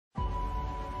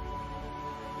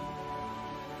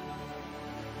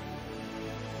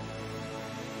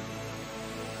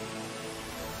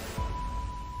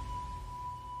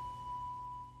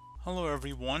Hello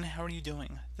everyone, how are you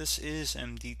doing? This is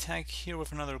MD Tech here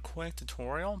with another quick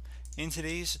tutorial. In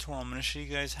today's tutorial I'm going to show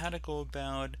you guys how to go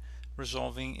about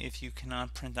resolving if you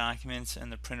cannot print documents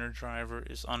and the printer driver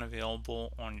is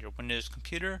unavailable on your Windows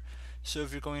computer. So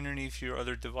if you're going underneath your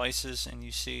other devices and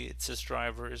you see it says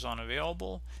driver is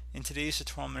unavailable, in today's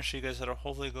tutorial I'm going to show you guys how to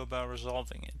hopefully go about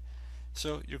resolving it.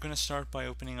 So you're going to start by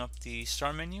opening up the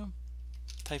Start menu,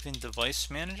 type in Device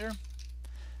Manager.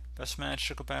 Best match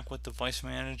to go back with Device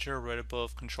Manager right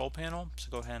above Control Panel,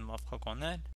 so go ahead and left click on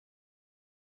that.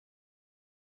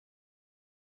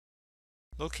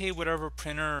 Locate whatever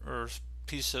printer or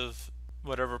piece of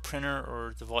whatever printer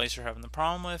or device you're having the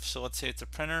problem with. So let's say it's a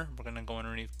printer, we're going to go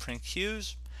underneath Print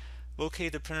Queues,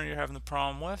 locate the printer you're having the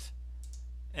problem with,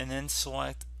 and then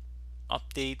select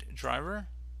Update Driver.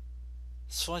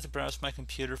 Select Browse My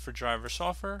Computer for driver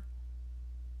software.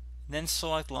 Then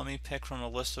select Let me pick from a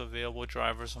list of available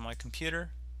drivers on my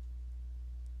computer.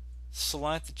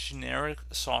 Select generic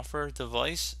software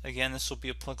device. Again, this will be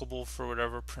applicable for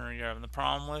whatever printer you're having the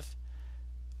problem with,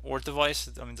 or device.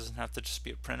 I mean, it doesn't have to just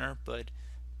be a printer, but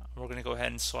we're going to go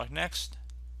ahead and select next.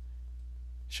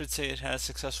 Should say it has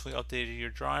successfully updated your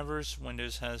drivers.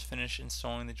 Windows has finished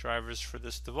installing the drivers for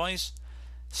this device.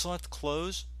 Select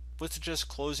close. With just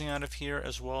closing out of here,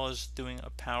 as well as doing a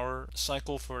power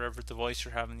cycle for whatever device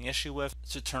you're having the issue with,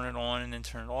 to turn it on and then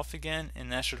turn it off again,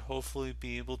 and that should hopefully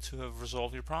be able to have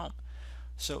resolved your problem.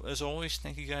 So as always,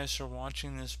 thank you guys for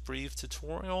watching this brief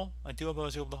tutorial. I do hope I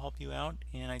was able to help you out,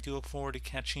 and I do look forward to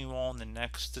catching you all in the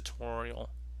next tutorial.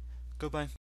 Goodbye.